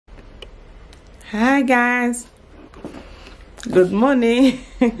Hi guys, good morning.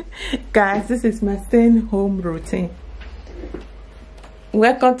 Guys, this is my staying home routine.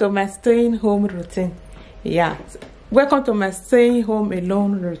 Welcome to my staying home routine. Yeah, welcome to my staying home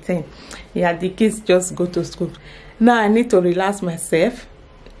alone routine. Yeah, the kids just go to school now. I need to relax myself.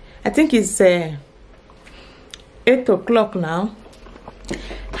 I think it's 8 o'clock now.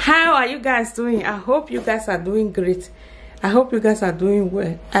 How are you guys doing? I hope you guys are doing great. I hope you guys are doing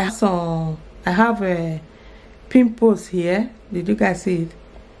well. I have pimples here. Did you guys see it?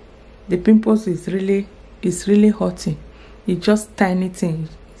 The pimples is really hurting. It's just tiny thing.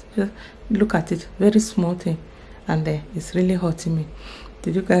 Just look at it, very small thing, and it's really hurting me.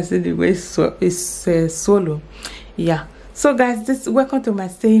 Did you guys see the way it's solo? Yeah. So guys, welcome to my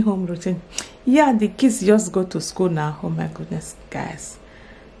staying home routine. Yeah, the kids just go to school now. Oh my goodness, guys.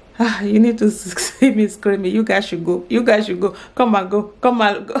 You need to see me screaming. You guys should go. You guys should go. Come and go. Come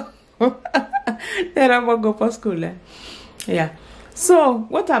and go. Then I will go for school. Yeah. So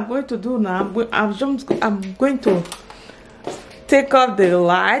what I'm going to do now, I'm going to take off the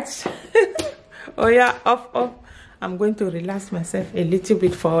lights. Oh yeah, off. I'm going to relax myself a little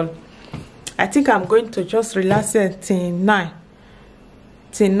bit for. I think I'm going to just relax till 9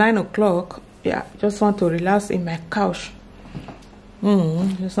 o'clock. Yeah, just want to relax in my couch.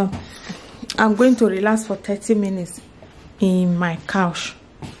 I'm going to relax for 30 minutes in my couch.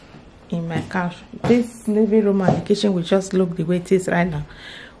 This living room and the kitchen will just look the way it is right now.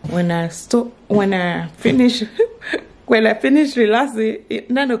 When I finish relaxing at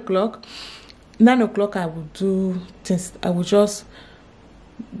 9 o'clock, I will do things. I will just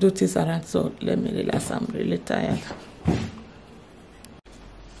do things around. So let me relax. I'm really tired.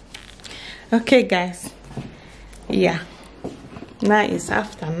 Okay guys, yeah, now it's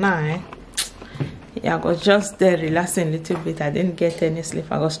after 9. Yeah, I was just there relaxing a little bit. I didn't get any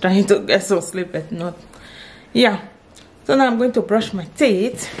sleep. I was trying to get some sleep, but not. Yeah. So now I'm going to brush my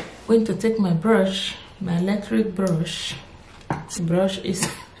teeth. I'm going to take my brush, my electric brush. The brush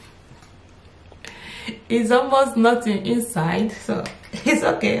is almost nothing inside, so it's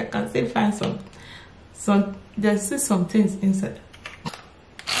okay. I can still find some. There's still some things inside.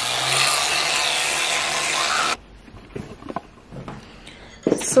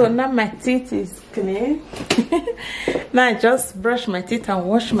 So now my teeth is clean. Now I just brush my teeth and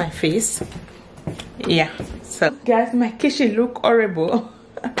wash my face. Yeah. So guys, my kitchen look horrible.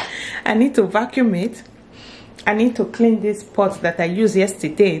 I need to vacuum it. I need to clean these pots that I used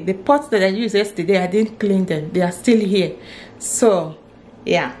yesterday. The pots that I used yesterday, I didn't clean them. They are still here. So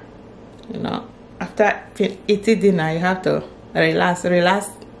yeah, you know, after eating dinner, you have to relax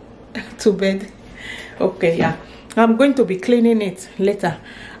to bed. Okay, yeah. I'm going to be cleaning it later.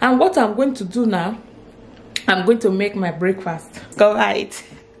 And what I'm going to do now, I'm going to make my breakfast. Go right.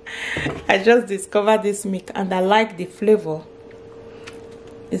 I just discovered this milk and I like the flavor.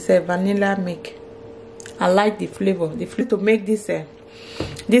 It's a vanilla milk. I like the flavor. The flavor to make this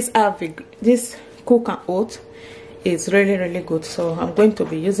cook and oat is really good. So I'm going to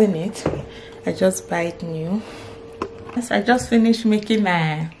be using it. I just buy it new. Yes, I just finished making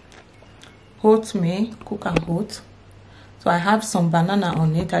my oatmeal, cook and oat. So I have some banana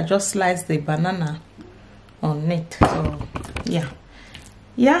on it. I just sliced the banana on it. So yeah.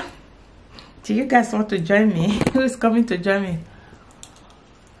 Do you guys want to join me? Who is coming to join me?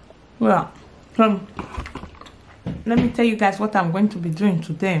 Well, let me tell you guys what I'm going to be doing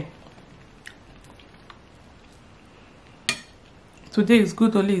today. Today is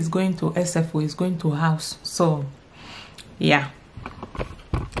good. Only is going to SFO. Is going to house. So yeah.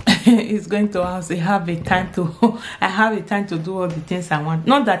 He's going to house. I have a time to do all the things I want.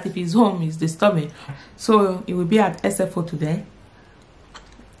 Not that if he's home he's disturbing. So it will be at SFO today.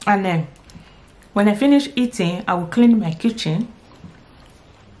 And then when I finish eating, I will clean my kitchen.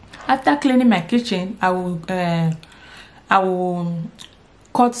 After cleaning my kitchen, I will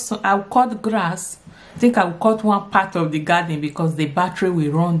cut grass. I think I will cut one part of the garden because the battery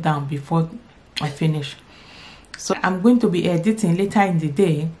will run down before I finish. So I'm going to be editing later in the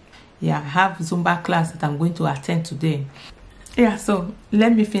day. Yeah, I have Zumba class that I'm going to attend today. Yeah, so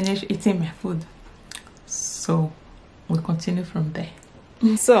let me finish eating my food. So we'll continue from there.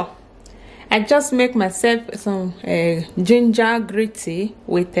 So I just make myself some ginger green tea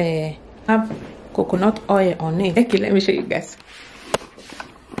with have coconut oil on it. Okay, let me show you guys.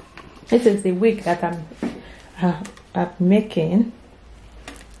 This is the wig that I'm making.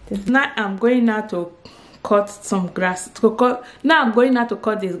 Now I'm going now to cut some grass. Now I'm going now to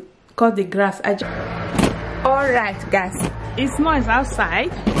cut the grass. All right, guys. It's noise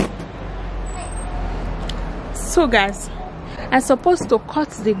outside. So, guys, I'm supposed to cut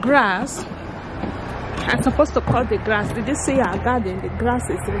the grass I'm supposed to cut the grass. Did you see our garden? The grass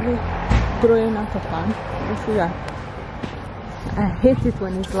is really growing out of hand. You see that? I hate it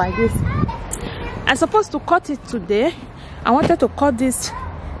when it's like this. I'm supposed to cut it today. I wanted to cut this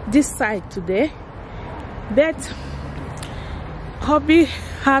side today, but hubby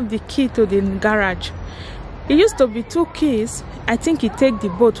have the key to the garage. It used to be 2 keys. I think he take the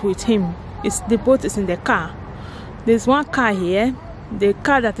boat with him. The boat is in the car. There's 1 car here. The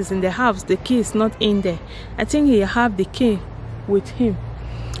car that is in the house, the key is not in there. I think he have the key with him,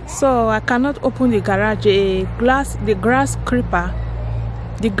 so I cannot open the garage. The grass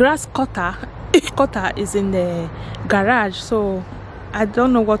cutter is in the garage, so I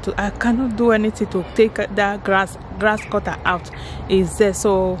don't know what to. I cannot do anything to take that grass cutter out. Is there,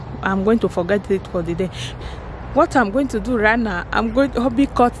 so I'm going to forget it for the day. What I'm going to do right now, I'm going to hobby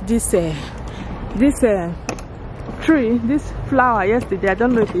cut this tree, this flower yesterday. I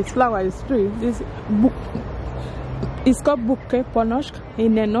don't know if it's flower, it's tree. This book, it's called bouquet ponoshk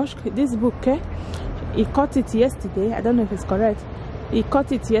in Enoshk. This bouquet, he cut it yesterday. I don't know if it's correct. He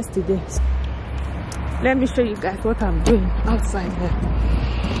cut it yesterday. Let me show you guys what I'm doing outside here.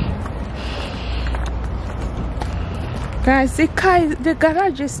 Guys, the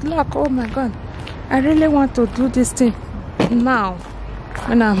garage is locked. Oh my god, I really want to do this thing now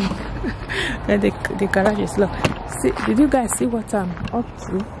when I'm the garage is locked. See, did you guys see what I'm up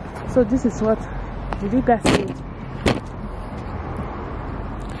to? So this is what, did you guys see it?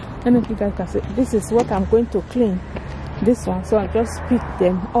 I don't know if you guys can see. This is what I'm going to clean, this one. So I just pick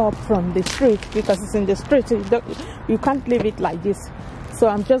them up from the street, because it's in the street, so you can't leave it like this. So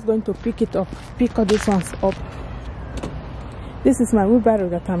I'm just going to pick it up, pick all these ones up. This is my wheelbarrow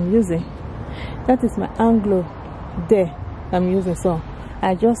that I'm using. That is my Anglo there I'm using. So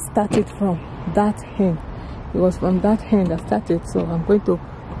I just started from that end. It was from that hand I started, so I'm going to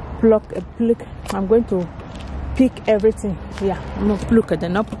I'm going to pick everything. Yeah, I'm gonna pluck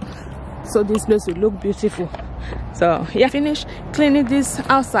them up so this place will look beautiful. So yeah, finish cleaning this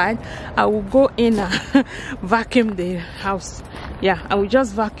outside. I will go in and vacuum the house. Yeah, I will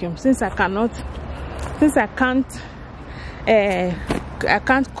just vacuum since I can't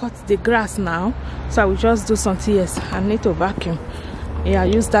cut the grass now, so I will just do something else. I need to vacuum. Yeah, I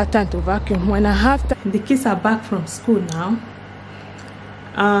use that time to vacuum when I have time. The kids are back from school now.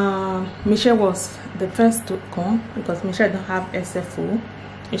 Michelle was the first to come because Michelle don't have SFO.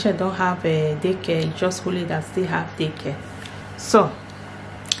 Michelle don't have a daycare. It's just Holy that still have daycare. So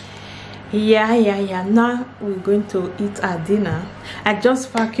yeah. Now we're going to eat our dinner. I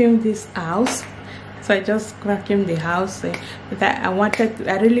just vacuumed this house. So I just vacuumed the house. But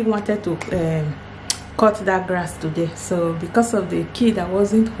I really wanted to cut that grass today. So because of the kid that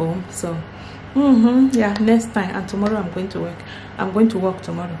wasn't home, so yeah, next time. And tomorrow I'm going to work. I'm going to work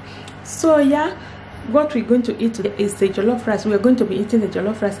tomorrow. So yeah, what we're going to eat today is the jollof rice. We're going to be eating the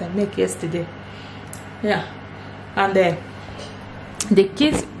jollof rice I made yesterday. Yeah, and the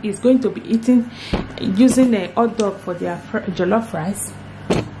kids is going to be using a hot dog for their jollof rice.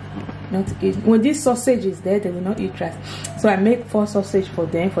 Not eat. When this sausage is there, they will not eat rice. So I make 4 sausage for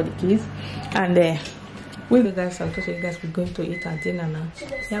them, for the kids. And with you guys, I'll tell you guys, we're going to eat our dinner now.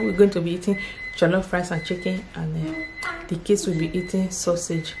 Yeah, we're going to be eating jollof rice and chicken, and the kids will be eating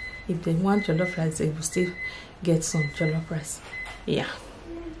sausage. If they want jollof rice, they will still get some jollof rice. Yeah.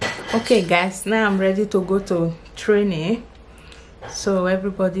 Okay guys, now I'm ready to go to training. So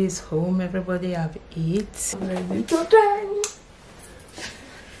everybody is home, everybody have eat. I'm ready to train.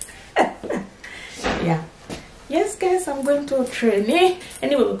 Yeah. Yes guys, I'm going to training.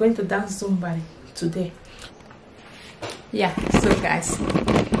 Anyway, we're going to dance Zumba today. Yeah, so guys,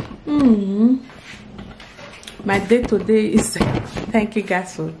 my day today is thank you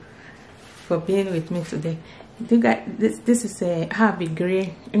guys for being with me today. You guys, this is a Harvey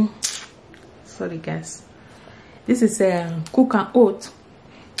Gray. Sorry guys, this is a cook and oat.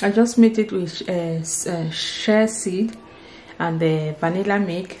 I just made it with shea seed and the vanilla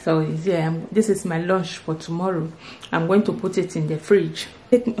milk. So yeah, this is my lunch for tomorrow. I'm going to put it in the fridge.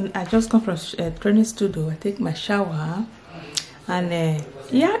 I just come from training studio. I take my shower, and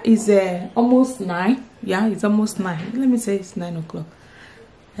yeah, it's almost 9. Yeah, it's almost 9. Let me say it's 9 o'clock.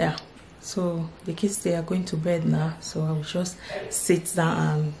 Yeah, so the kids, they are going to bed now, so I will just sit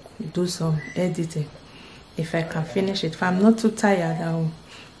down and do some editing. If I can finish it, if I'm not too tired, I will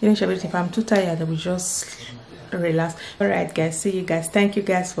finish everything. If I'm too tired, I will just relax. All right guys, see you guys. Thank you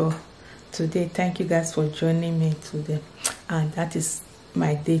guys for today. Thank you guys for joining me today. And that is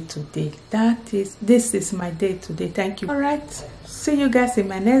my day today. This is my day today. Thank you. All right, see you guys in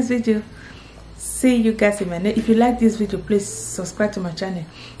my next video. See you guys in my next. If you like this video, please subscribe to my channel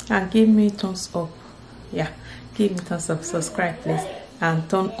and give me thumbs up. Yeah, give me thumbs up, subscribe please, and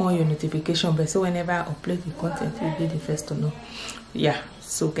turn on your notification bell so whenever I upload the content you'll be the first to know. Yeah,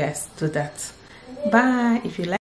 so guys, do that. Bye. If you like